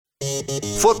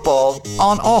Football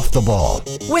on Off the Ball.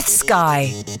 With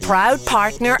Sky, proud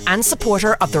partner and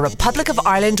supporter of the Republic of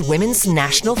Ireland women's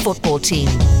national football team.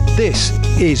 This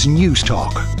is News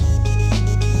Talk.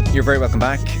 You're very welcome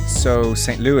back. So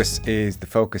St. Louis is the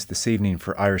focus this evening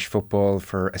for Irish football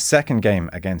for a second game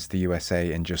against the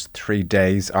USA in just 3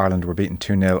 days. Ireland were beaten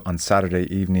 2-0 on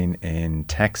Saturday evening in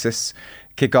Texas.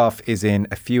 Kickoff is in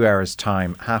a few hours'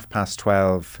 time,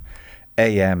 12:30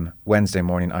 a.m. Wednesday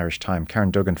morning Irish time.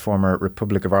 Karen Duggan, former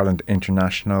Republic of Ireland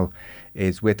international,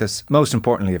 is with us. Most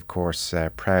importantly, of course,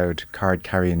 proud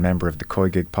card-carrying member of the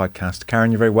Coigig podcast.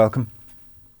 Karen, you're very welcome.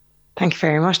 Thank you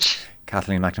very much.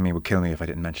 Kathleen McNamee would kill me if I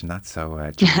didn't mention that.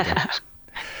 So,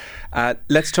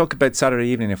 let's talk about Saturday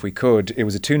evening if we could. It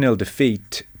was a 2-0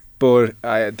 defeat, but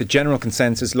the general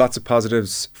consensus, lots of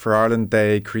positives for Ireland.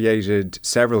 They created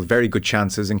several very good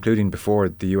chances, including before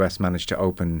the US managed to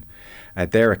open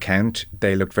their account.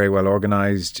 They looked very well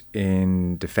organised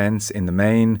in defence in the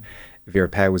main. Vera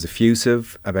Pauw was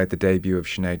effusive about the debut of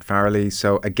Sinead Farrelly.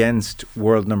 So against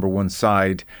world number one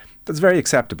side, that's very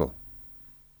acceptable.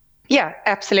 Yeah,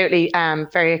 absolutely.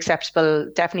 Very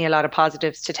acceptable. Definitely a lot of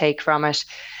positives to take from it.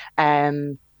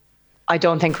 I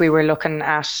don't think we were looking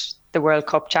at the World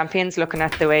Cup champions, looking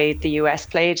at the way the US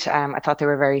played. I thought they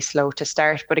were very slow to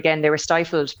start. But again, they were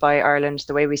stifled by Ireland,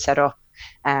 the way we set up.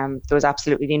 There was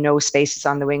absolutely no spaces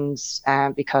on the wings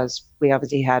because we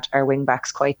obviously had our wing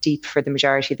backs quite deep for the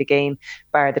majority of the game,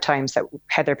 bar the times that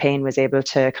Heather Payne was able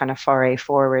to kind of foray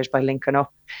forward by linking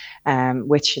up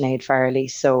with Sinead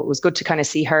Farrelly. So it was good to kind of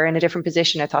see her in a different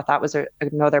position. I thought that was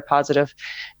another positive.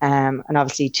 And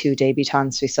obviously 2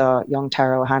 debutants. We saw young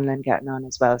Tara O'Hanlon getting on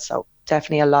as well. So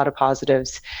definitely a lot of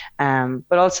positives,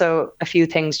 but also a few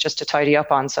things just to tidy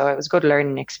up on. So it was a good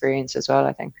learning experience as well,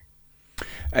 I think.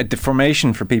 The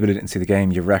formation, for people who didn't see the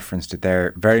game, you referenced it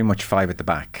there, very much 5 at the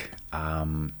back,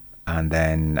 and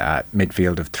then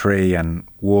midfield of 3 and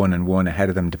 1 ahead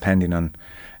of them, depending on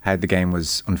how the game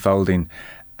was unfolding.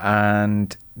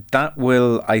 And that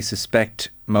will, I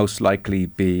suspect, most likely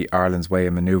be Ireland's way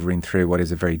of manoeuvring through what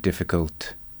is a very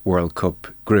difficult World Cup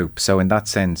group. So in that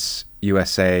sense,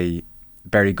 USA,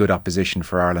 very good opposition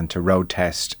for Ireland to road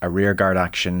test a rearguard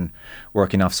action,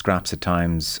 working off scraps at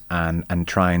times and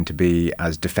trying to be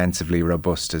as defensively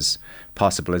robust as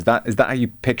possible. Is that how you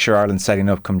picture Ireland setting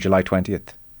up come July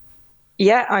 20th?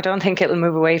 Yeah, I don't think it'll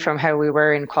move away from how we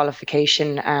were in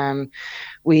qualification.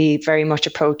 We very much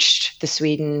approached the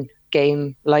Sweden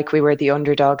game like we were the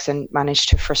underdogs and managed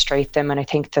to frustrate them. And I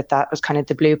think that was kind of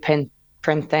the blueprint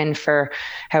then for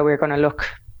how we're going to look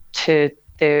to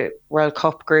the World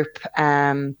Cup group,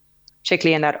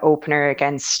 particularly in that opener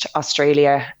against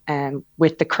Australia,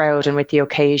 with the crowd and with the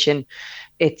occasion.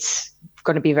 It's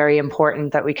going to be very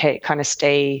important that we kind of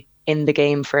stay in the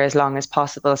game for as long as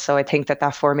possible. So I think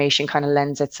that formation kind of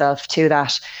lends itself to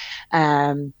that.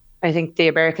 I think the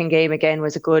American game again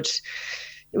was a good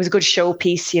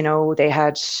showpiece. You know, they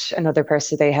had another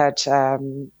person. They had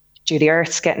Julie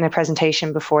Ertz getting a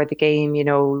presentation before the game. You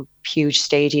know, huge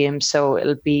stadium. So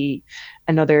it'll be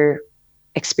another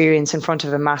experience in front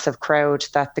of a massive crowd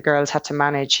that the girls had to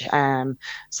manage.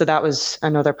 So that was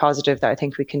another positive that I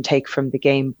think we can take from the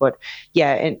game. But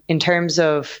yeah, in terms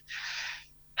of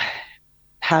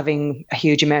having a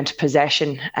huge amount of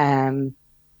possession,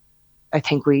 I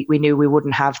think we knew we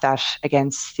wouldn't have that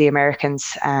against the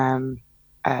Americans.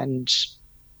 And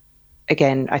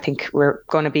again, I think we're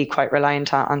going to be quite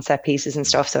reliant on set pieces and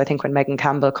stuff. So I think when Megan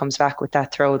Campbell comes back with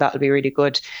that throw, that'll be really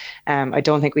good. I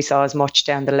don't think we saw as much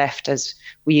down the left as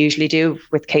we usually do,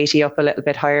 with Katie up a little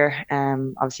bit higher.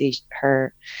 Obviously,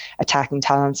 her attacking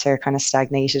talents are kind of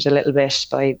stagnated a little bit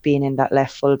by being in that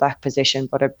left full back position.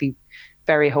 But I'd be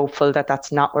very hopeful that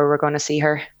that's not where we're going to see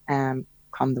her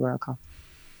come the World Cup.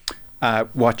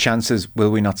 What chances will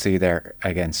we not see there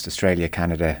against Australia,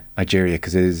 Canada, Nigeria?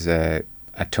 Because it is a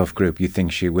tough group. You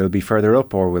think she will be further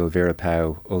up, or will Vera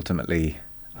Pauw ultimately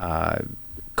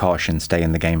caution, stay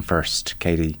in the game first?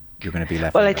 Katie, you're going to be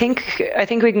left. Well, I think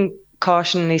we can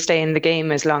cautionally stay in the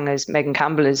game as long as Megan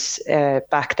Campbell is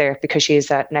back there, because she is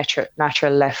that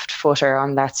natural left footer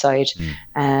on that side.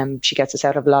 She gets us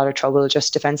out of a lot of trouble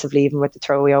just defensively, even with the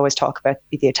throw. We always talk about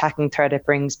the attacking threat it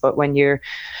brings, but when you're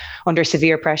under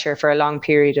severe pressure for a long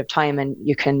period of time and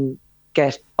you can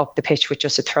get up the pitch with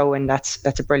just a throw in, that's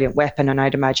a brilliant weapon. And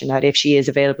I'd imagine that if she is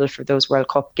available for those World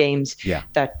Cup games,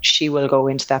 that she will go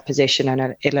into that position,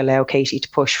 and it'll allow Katie to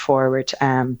push forward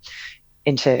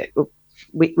into.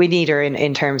 We need her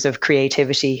in terms of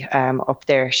creativity up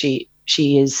there. She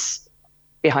is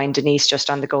behind Denise just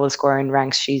on the goal scoring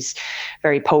ranks. She's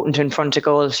very potent in front of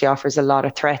goal. She offers a lot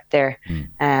of threat there.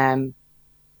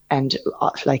 And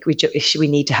like we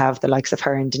need to have the likes of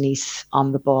her and Denise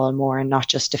on the ball more and not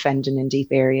just defending in deep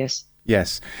areas.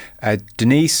 Yes.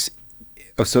 Denise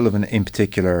O'Sullivan in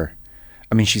particular,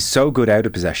 I mean, she's so good out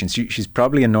of possession. She's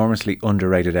probably enormously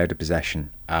underrated out of possession.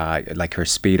 Like her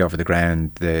speed over the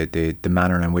ground, the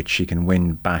manner in which she can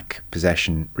win back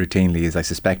possession routinely is, I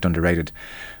suspect, underrated.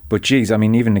 But geez, I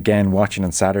mean, even again, watching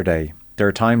on Saturday, there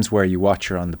are times where you watch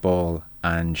her on the ball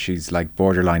and she's like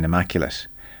borderline immaculate.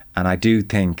 And I do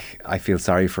think I feel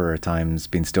sorry for her at times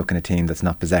being stuck in a team that's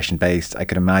not possession based. I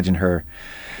could imagine her,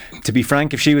 to be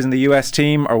frank, if she was in the US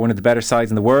team or one of the better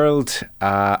sides in the world,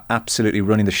 absolutely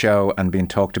running the show and being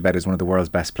talked about as one of the world's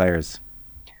best players.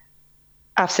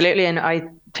 Absolutely. And I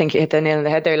think you hit the nail on the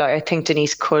head there. Like, I think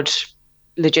Denise could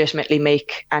legitimately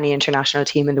make any international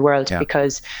team in the world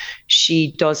because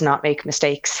she does not make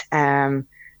mistakes.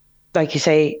 Like you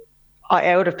say,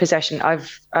 out of possession,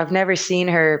 I've never seen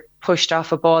her pushed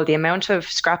off a ball. The amount of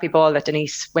scrappy ball that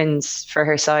Denise wins for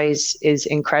her size is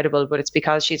incredible, but it's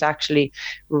because she's actually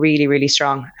really, really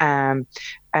strong. And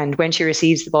when she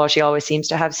receives the ball, she always seems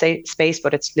to have space,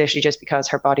 but it's literally just because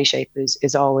her body shape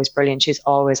is always brilliant. She's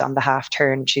always on the half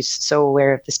turn. She's so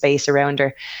aware of the space around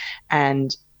her.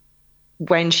 And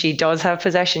when she does have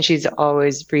possession, she's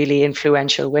always really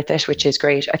influential with it, which is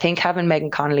great. I think having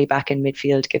Megan Connolly back in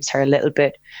midfield gives her a little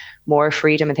bit more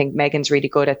freedom. I think Megan's really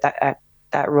good at that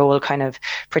role, kind of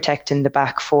protecting the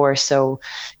back four. So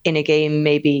in a game,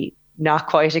 maybe not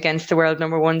quite against the world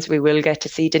number ones, we will get to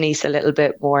see Denise a little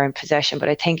bit more in possession. But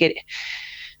I think it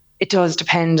does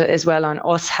depend as well on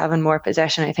us having more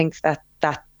possession. I think that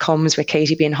comes with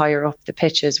Katie being higher up the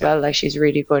pitch as well. Like, she's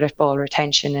really good at ball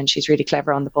retention and she's really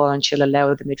clever on the ball, and she'll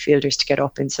allow the midfielders to get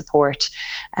up in support.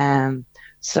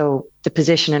 So the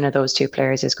positioning of those two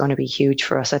players is going to be huge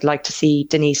for us. I'd like to see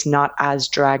Denise not as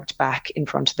dragged back in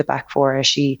front of the back four as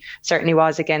she certainly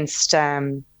was against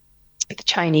the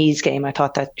Chinese game. I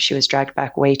thought that she was dragged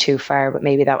back way too far, but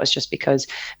maybe that was just because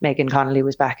Megan Connolly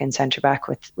was back in centre back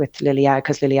with Lily Agg,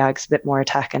 because Lily Agg's a bit more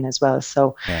attacking as well.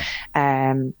 So,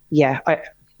 like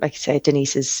I say,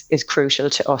 Denise is crucial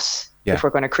to us if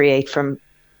we're going to create from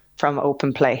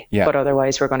open play. Yeah. But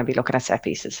otherwise, we're going to be looking at set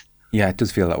pieces. Yeah, it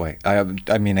does feel that way.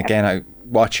 I mean, again,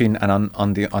 watching and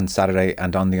on Saturday,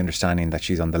 and on the understanding that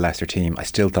she's on the lesser team, I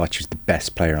still thought she was the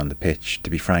best player on the pitch, to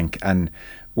be frank. And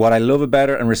what I love about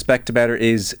her and respect about her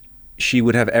is she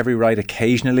would have every right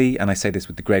occasionally, and I say this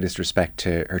with the greatest respect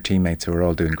to her teammates who are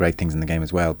all doing great things in the game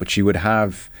as well, but she would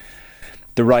have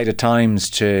the right at times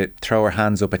to throw her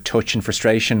hands up a touch in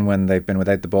frustration when they've been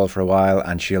without the ball for a while,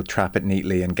 and she'll trap it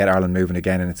neatly and get Ireland moving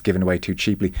again, and it's given away too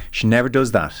cheaply. She never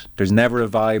does that. There's never a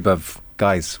vibe of,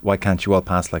 guys, why can't you all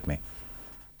pass like me?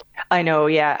 I know,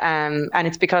 yeah. And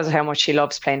it's because of how much she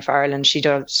loves playing for Ireland. She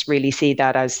does really see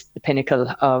that as the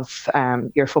pinnacle of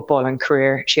your footballing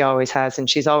career. She always has, and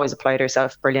she's always applied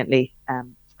herself brilliantly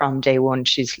from day one.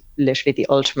 She's literally the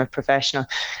ultimate professional.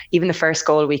 Even the first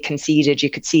goal we conceded, you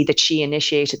could see that she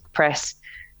initiated the press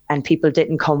and people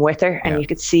didn't come with her. And you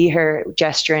could see her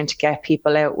gesturing to get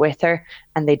people out with her,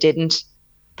 and they didn't.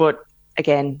 But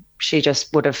again, she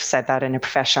just would have said that in a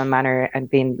professional manner and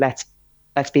been, let's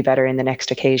be better in the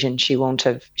next occasion. She didn't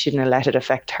have let it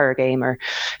affect her game, or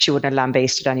she wouldn't have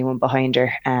lambasted anyone behind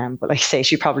her. But like I say,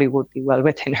 she probably would be well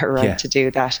within her right to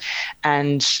do that.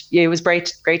 And it was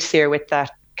great to see her with that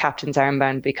captain's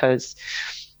armband, because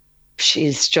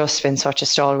she's just been such a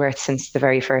stalwart since the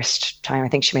very first time. I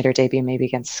think she made her debut maybe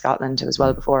against Scotland. It was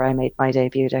well before I made my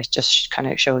debut. That just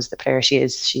kind of shows the player she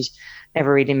is. She's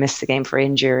never really missed the game for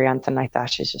injury or anything like that.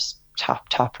 She's just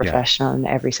top professional in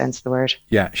every sense of the word.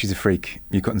 Yeah, she's a freak.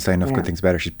 You couldn't say enough good things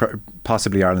about her. She's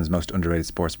possibly Ireland's most underrated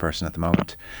sports person at the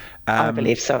moment. I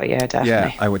believe so. Yeah, definitely.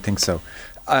 Yeah, I would think so.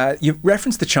 You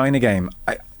referenced the China game.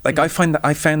 I found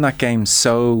that game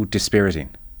so dispiriting,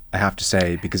 I have to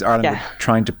say, because Ireland were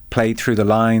trying to play through the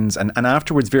lines, and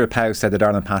afterwards Vera Pauw said that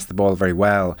Ireland passed the ball very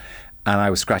well, and I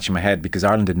was scratching my head because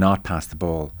Ireland did not pass the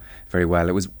ball very well.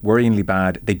 It was worryingly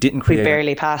bad. They didn't create. We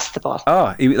barely passed the ball.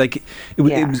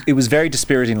 It was very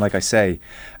dispiriting, like I say.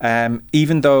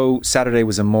 Even though Saturday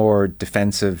was a more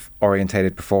defensive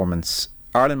orientated performance,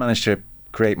 Ireland managed to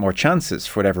create more chances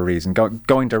for whatever reason.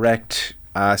 Going direct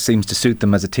seems to suit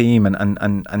them as a team,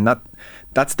 and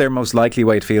that's their most likely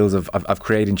way, it feels, of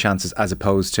creating chances, as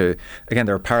opposed to, again,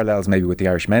 there are parallels maybe with the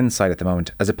Irish men's side at the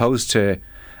moment, as opposed to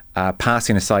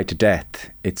passing a side to death.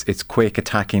 It's quick,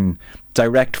 attacking,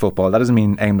 direct football. That doesn't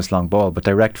mean aimless long ball, but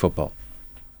direct football.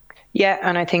 Yeah,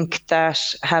 and I think that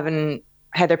having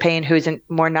Heather Payne, who's a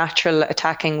more natural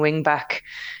attacking wing back,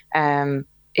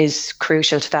 is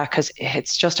crucial to that, because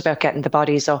it's just about getting the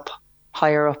bodies up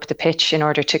higher up the pitch in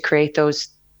order to create those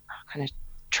kind of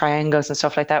triangles and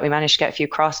stuff like that. We managed to get a few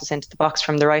crosses into the box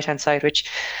from the right-hand side, which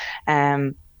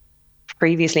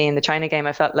previously in the China game,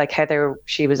 I felt like Heather,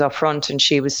 she was up front and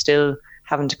she was still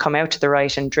having to come out to the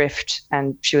right and drift,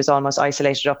 and she was almost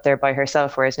isolated up there by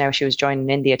herself, whereas now she was joining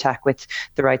in the attack with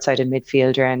the right-sided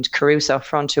midfielder and Caruso up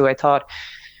front, who I thought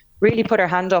really put her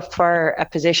hand up for a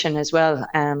position as well.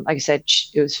 Like I said,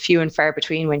 it was few and far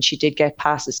between when she did get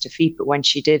passes to feet, but when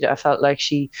she did, I felt like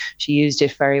she used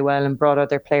it very well and brought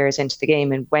other players into the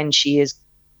game. And when she is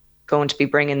going to be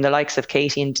bringing the likes of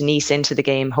Katie and Denise into the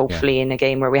game, hopefully in a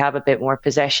game where we have a bit more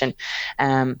possession,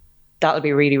 that'll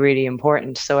be really, really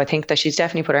important. So I think that she's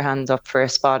definitely put her hands up for a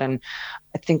spot, and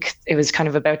I think it was kind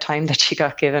of about time that she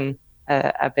got given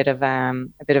a bit of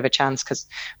a chance, because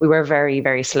we were very,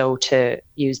 very slow to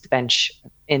use the bench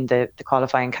in the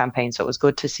qualifying campaign. So it was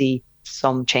good to see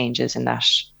some changes in that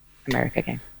America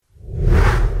game.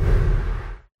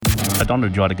 I don't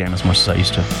enjoy the game as much as I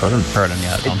used to. Hurling,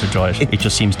 I don't enjoy it. It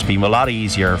just seems to be a lot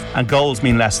easier, and goals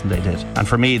mean less than they did. And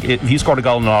for me, if you scored a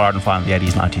goal in the All-Ireland final in the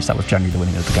 80s, 90s, that was generally the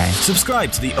winning of the game.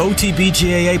 Subscribe to the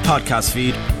OTBGAA podcast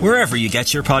feed wherever you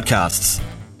get your podcasts.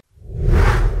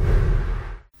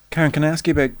 Karen, can I ask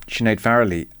you about Sinead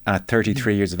Farrelly at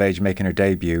 33 years of age making her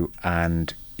debut,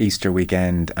 and Easter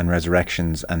weekend and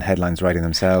resurrections and headlines writing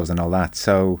themselves and all that?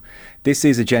 So this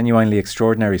is a genuinely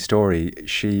extraordinary story.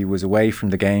 She was away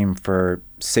from the game for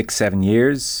 6-7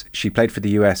 years. She played for the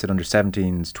US at under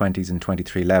 17s, 20s and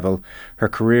 23 level. Her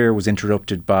career was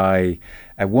interrupted by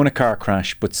one, a car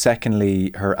crash, but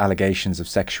secondly, her allegations of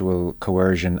sexual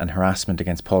coercion and harassment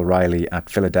against Paul Riley at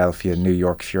Philadelphia, New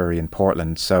York Fury and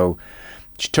Portland. So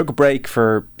she took a break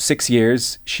for 6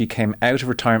 years. She came out of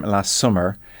retirement last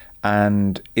summer.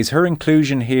 And is her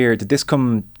inclusion here, did this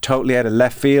come totally out of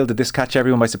left field? Did this catch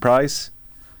everyone by surprise?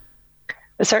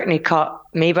 It certainly caught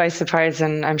me by surprise,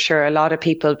 and I'm sure a lot of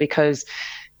people, because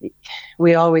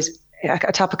we always,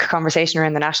 a topic of conversation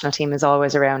around the national team is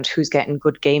always around who's getting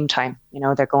good game time. You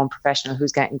know, they're going professional,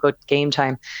 who's getting good game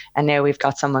time. And now we've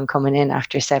got someone coming in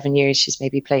after 7 years. She's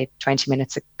maybe played 20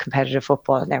 minutes of competitive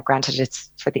football. Now, granted, it's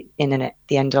for the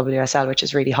NWSL, which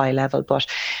is really high level, but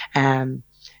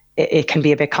it can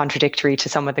be a bit contradictory to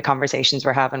some of the conversations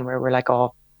we're having, where we're like,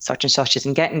 oh, such and such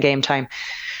isn't getting game time.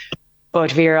 But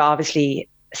Vera obviously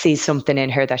sees something in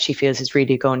her that she feels is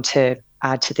really going to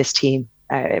add to this team.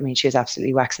 I mean, she was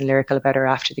absolutely waxing lyrical about her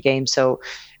after the game. So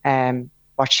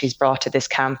what she's brought to this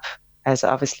camp has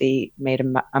obviously made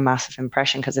a massive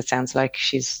impression, because it sounds like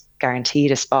she's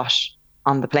guaranteed a spot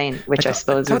on the plane, which I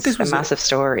suppose is a massive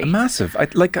story. Massive. I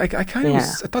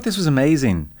thought this was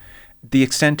amazing. The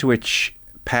extent to which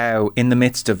Pau, in the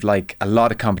midst of like a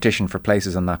lot of competition for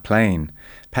places on that plane,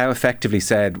 Pau effectively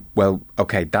said, well,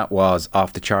 okay, that was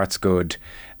off the charts good.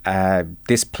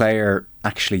 This player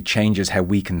actually changes how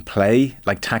we can play.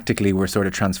 Like tactically, we're sort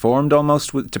of transformed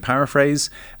almost, to paraphrase.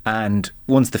 And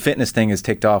once the fitness thing is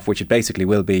ticked off, which it basically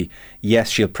will be, yes,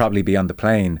 she'll probably be on the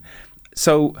plane.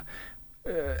 So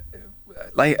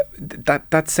like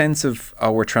that sense of,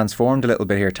 oh, we're transformed a little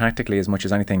bit here tactically as much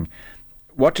as anything.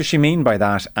 What does she mean by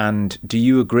that? And do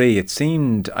you agree? It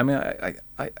seemed, I mean,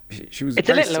 she was... It's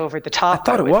a little over the top, I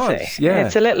thought it was, yeah.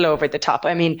 It's a little over the top.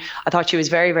 I mean, I thought she was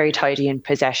very, very tidy in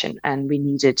possession, and we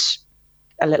needed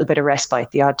a little bit of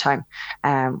respite the odd time,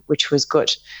 which was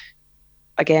good.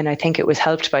 Again, I think it was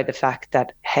helped by the fact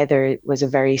that Heather was a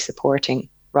very supporting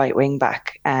right wing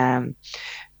back.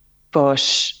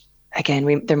 But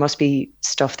again, there must be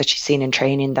stuff that she's seen in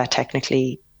training that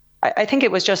technically... I think it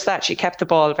was just that she kept the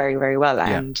ball very, very well.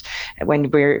 And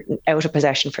when we're out of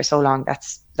possession for so long,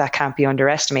 that can't be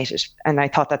underestimated. And I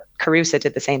thought that Caruso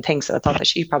did the same thing. So I thought that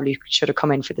she probably should have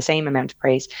come in for the same amount of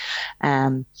praise.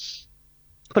 But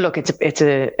look, it's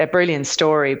a brilliant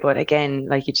story. But again,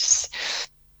 like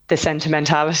the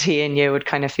sentimentality in you would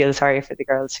kind of feel sorry for the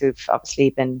girls who've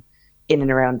obviously been in and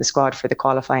around the squad for the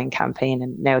qualifying campaign.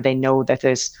 And now they know that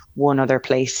there's one other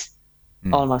place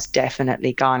almost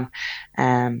definitely gone.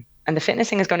 And the fitness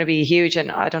thing is going to be huge.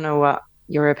 And I don't know what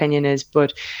your opinion is,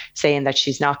 but saying that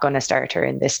she's not going to start her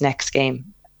in this next game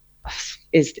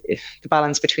is the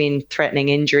balance between threatening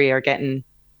injury or getting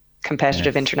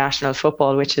competitive international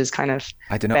football, which is kind of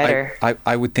better.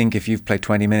 I would think if you've played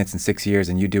 20 minutes in 6 years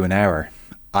and you do an hour,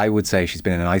 I would say she's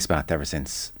been in an ice bath ever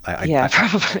since.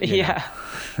 Probably.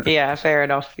 Yeah, fair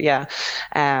enough. Yeah.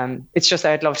 It's just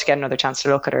I'd love to get another chance to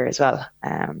look at her as well.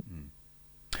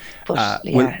 But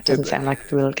it doesn't sound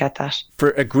like we'll get that. For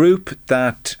a group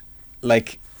that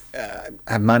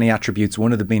have many attributes,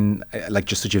 one of them being like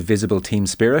just such a visible team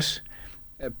spirit,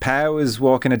 Pau is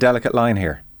walking a delicate line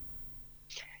here.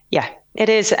 Yeah, it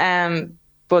is.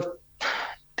 But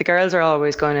the girls are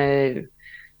always going to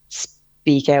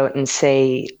speak out and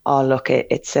say, oh, look,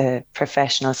 it's a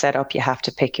professional setup. You have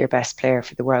to pick your best player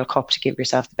for the World Cup to give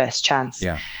yourself the best chance.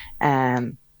 Yeah.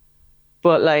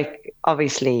 But like,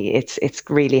 obviously, it's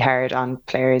really hard on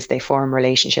players. They form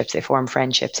relationships, they form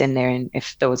friendships in there. And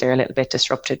if those are a little bit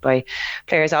disrupted by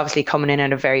players obviously coming in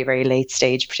at a very, very late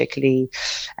stage, particularly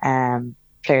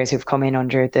players who've come in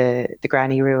under the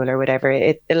granny rule or whatever,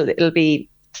 it'll be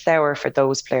sour for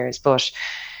those players. But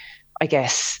I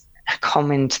guess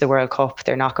coming to the World Cup,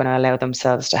 they're not going to allow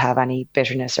themselves to have any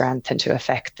bitterness or anything to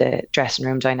affect the dressing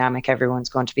room dynamic. Everyone's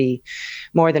going to be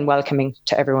more than welcoming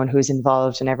to everyone who's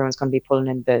involved, and everyone's going to be pulling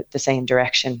in the same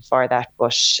direction for that.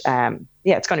 But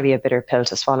it's going to be a bitter pill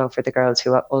to swallow for the girls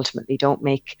who ultimately don't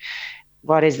make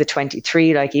what is the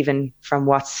 23. Like, even from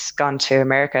what's gone to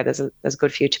America, there's a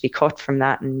good few to be cut from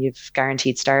that, and you've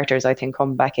guaranteed starters, I think,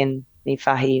 come back in. Niamh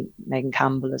Fahey, Megan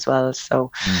Campbell as well.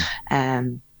 So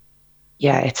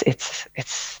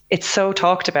it's so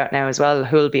talked about now as well,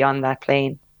 who'll be on that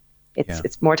plane.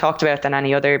 It's more talked about than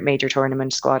any other major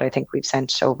tournament squad I think we've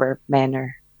sent over, men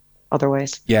or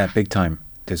otherwise. Yeah, big time.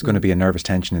 There's going to be a nervous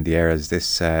tension in the air as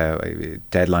this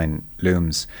deadline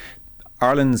looms.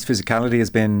 Ireland's physicality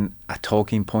has been a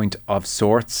talking point of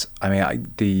sorts. I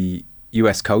mean, the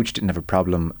US coach didn't have a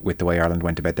problem with the way Ireland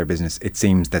went about their business. It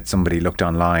seems that somebody looked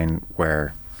online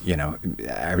where, you know,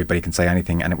 everybody can say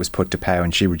anything, and it was put to Pow,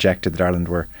 and she rejected that Ireland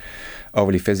were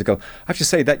overly physical. I have to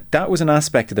say that was an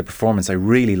aspect of the performance I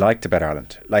really liked about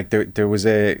Ireland. Like, there was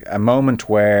a moment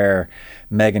where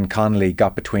Megan Connolly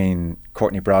got between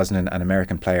Courtney Brosnan, an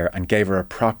American player, and gave her a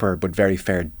proper but very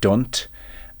fair dunt.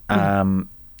 And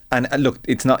look,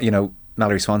 it's not, you know,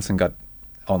 Mallory Swanson got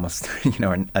almost, you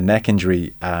know, a neck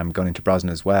injury going into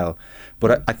Brosnan as well.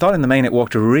 But I thought in the main it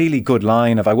walked a really good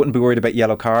line of, I wouldn't be worried about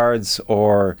yellow cards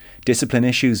or discipline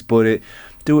issues, but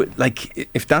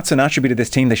if that's an attribute of this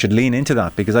team, they should lean into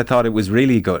that, because I thought it was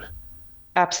really good.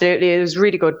 Absolutely. It was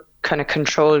really good kind of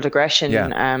controlled aggression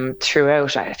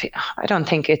throughout. I don't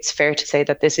think it's fair to say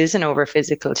that this is an over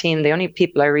physical team. The only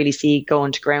people I really see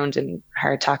going to ground in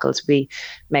hard tackles would be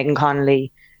Megan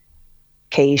Connolly,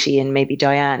 Katie, and maybe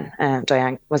Diane.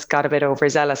 Diane got a bit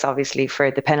overzealous, obviously,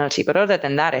 for the penalty. But other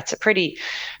than that, it's a pretty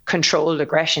controlled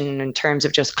aggression in terms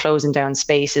of just closing down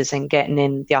spaces and getting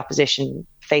in the opposition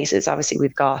faces. Obviously,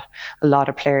 we've got a lot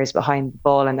of players behind the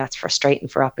ball, and that's frustrating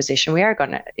for opposition.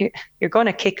 You're going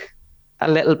to kick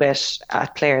a little bit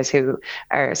at players who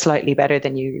are slightly better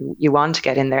than you. You want to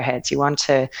get in their heads.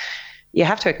 You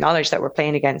have to acknowledge that we're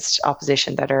playing against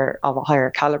opposition that are of a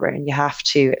higher caliber, and you have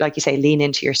to, like you say, lean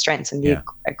into your strengths, and the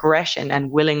aggression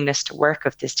and willingness to work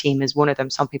of this team is one of them.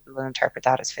 Some people will interpret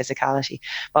that as physicality,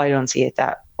 but I don't see it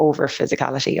that over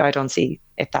physicality. I don't see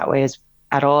it that way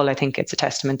at all. I think it's a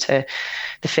testament to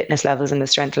the fitness levels and the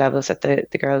strength levels that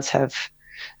the girls have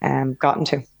gotten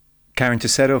to. Karen, to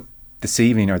set up this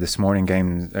evening, or this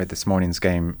morning's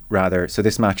game rather, so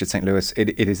this match at St. Louis,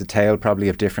 it is a tale probably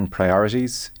of different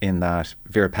priorities, in that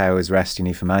Vera Pauw is resting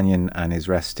Aoife Mannion and is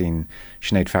resting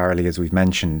Sinead Farrelly, as we've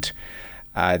mentioned,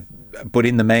 but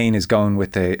in the main is going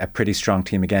with a pretty strong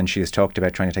team again. She has talked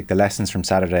about trying to take the lessons from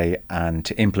Saturday and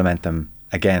to implement them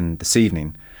again this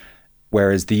evening,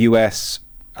 whereas the US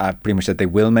pretty much said they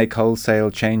will make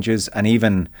wholesale changes. And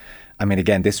even, I mean,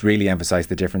 again, this really emphasised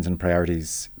the difference in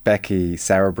priorities. Becky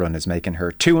Sauerbrunn is making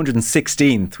her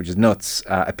 216th, which is nuts,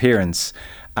 appearance.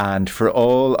 And for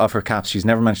all of her caps, she's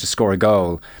never managed to score a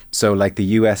goal. So, like, the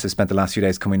US has spent the last few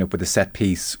days coming up with a set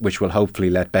piece, which will hopefully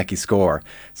let Becky score.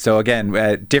 So,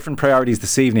 again, different priorities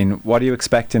this evening. What are you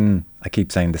expecting? I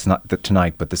keep saying this, not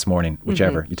tonight, but this morning,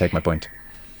 whichever. You take my point.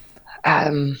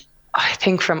 I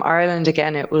think from Ireland,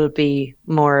 again, it will be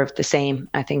more of the same.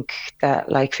 I think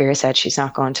that, like Vera said, she's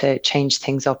not going to change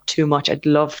things up too much. I'd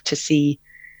love to see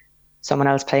someone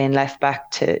else playing left back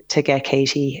to get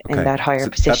Katie in that higher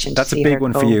position. That's a big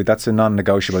one for you. That's a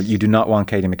non-negotiable. You do not want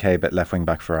Katie McCabe at left wing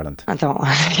back for Ireland. I don't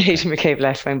want Katie McCabe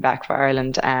left wing back for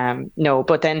Ireland. No,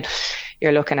 but then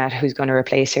you're looking at who's going to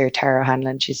replace her. Tara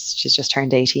Hanlon, she's just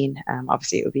turned 18.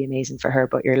 Obviously, it would be amazing for her,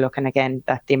 but you're looking again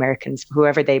that the Americans,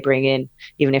 whoever they bring in,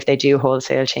 even if they do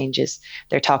wholesale changes,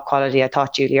 they're top quality. I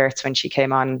thought Julie Ertz, when she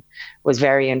came on, was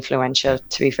very influential.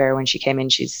 To be fair, when she came in,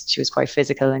 she was quite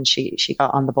physical, and she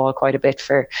got on the ball quite a bit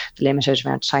for the limited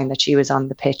amount of time that she was on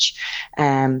the pitch.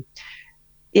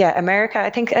 America,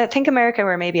 I think America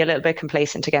were maybe a little bit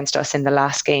complacent against us in the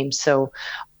last game, so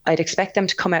I'd expect them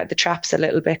to come out of the traps a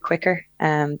little bit quicker.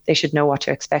 They should know what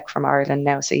to expect from Ireland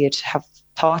now, so you'd have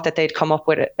thought that they'd come up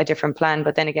with a different plan,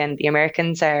 but then again, the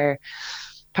Americans are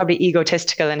probably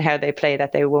egotistical in how they play,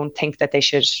 that they won't think that they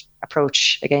should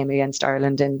approach a game against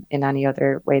Ireland in any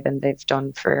other way than they've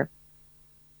done for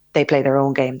they play their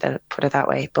own game, they'll put it that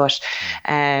way. But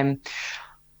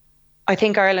I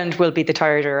think Ireland will be the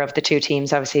tireder of the two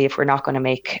teams, obviously, if we're not going to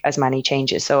make as many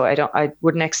changes. So I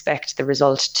wouldn't expect the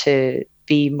result to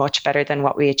be much better than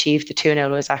what we achieved. The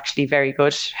 2-0 was actually very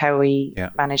good, how we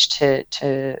managed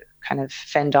to kind of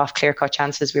fend off clear-cut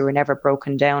chances. We were never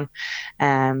broken down.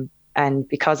 And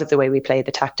because of the way we play,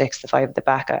 the tactics, the 5 at the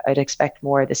back, I'd expect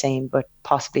more of the same, but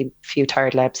possibly a few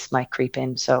tired legs might creep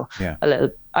in. So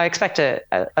I expect a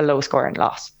low-scoring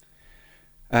loss.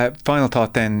 Final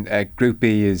thought then, Group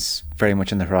B is very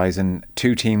much on the horizon.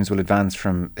 2 teams will advance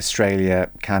from Australia,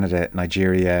 Canada,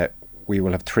 Nigeria. We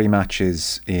will have 3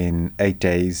 matches in 8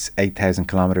 days, 8,000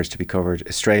 kilometres to be covered.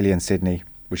 Australia and Sydney,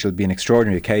 which will be an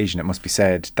extraordinary occasion, it must be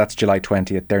said. That's July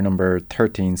 20th. They're number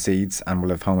 13 seeds and will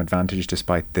have home advantage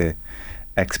despite the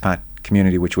expat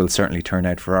community, which will certainly turn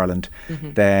out for Ireland.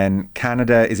 Then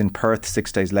Canada is in Perth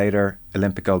 6 days later,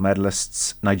 Olympic gold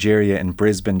medalists. Nigeria in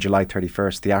Brisbane, July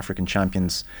 31st, the African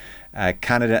champions.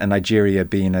 Canada and Nigeria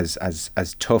being as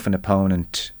tough an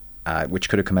opponent, which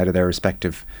could have come out of their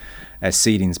respective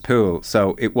seedings pool.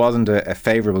 So it wasn't a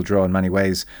favourable draw in many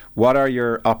ways. What are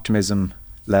your optimism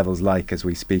levels like as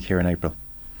we speak here in April?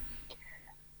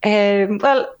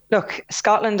 Well, look,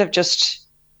 Scotland have just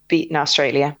beaten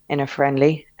Australia in a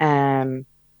friendly.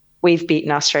 We've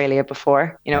beaten Australia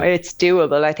before. It's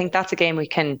doable. I think that's a game we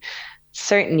can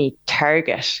certainly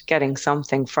target getting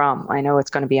something from. I know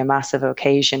it's going to be a massive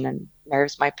occasion and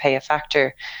nerves might play a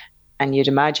factor. And you'd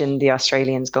imagine the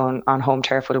Australians going on home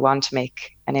turf would want to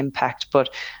make an impact. But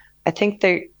I think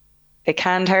they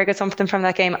can target something from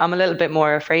that game. I'm a little bit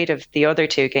more afraid of the other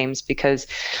 2 games because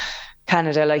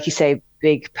Canada, like you say,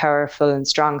 big, powerful and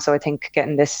strong. So I think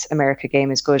getting this America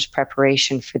game is good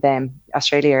preparation for them.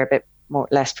 Australia are a bit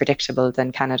less predictable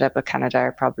than Canada, but Canada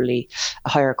are probably a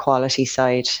higher quality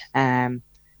side. And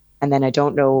then I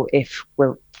don't know if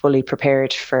we're fully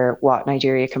prepared for what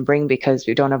Nigeria can bring because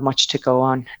we don't have much to go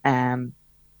on,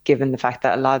 given the fact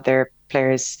that a lot of their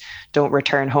players don't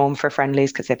return home for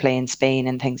friendlies because they play in Spain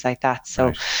and things like that.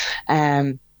 So,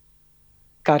 I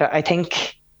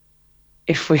think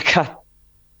if we got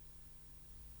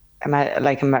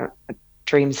a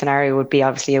dream scenario would be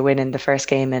obviously a win in the first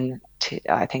game and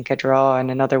I think a draw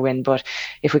and another win. But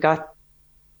if we got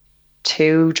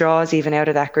 2 draws even out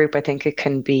of that group, I think it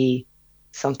can be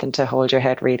something to hold your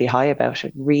head really high about.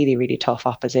 A really, really tough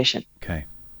opposition. Okay.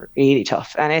 Really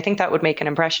tough. And I think that would make an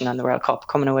impression on the World Cup,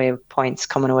 coming away with points,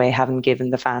 coming away having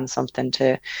given the fans something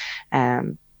to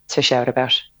shout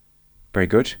about. Very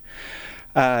good.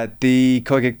 The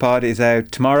Koi Gig Pod is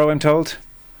out tomorrow, I'm told.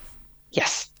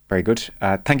 Yes. Very good.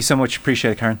 Thank you so much.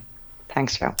 Appreciate it, Karen.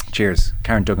 Thanks, Joe. Cheers.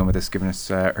 Karen Duggan with us, giving us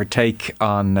her take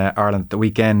on Ireland the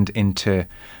weekend into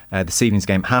this evening's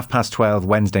game. 12:30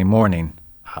 Wednesday morning,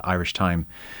 Irish time,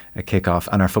 kick-off.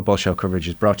 And our football show coverage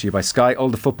is brought to you by Sky. All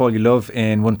the football you love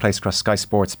in one place across Sky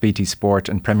Sports, BT Sport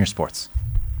and Premier Sports.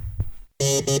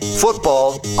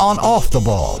 Football on Off the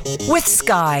Ball. With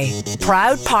Sky,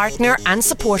 proud partner and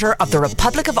supporter of the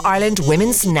Republic of Ireland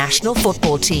women's national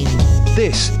football team.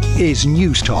 This is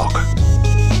News Talk.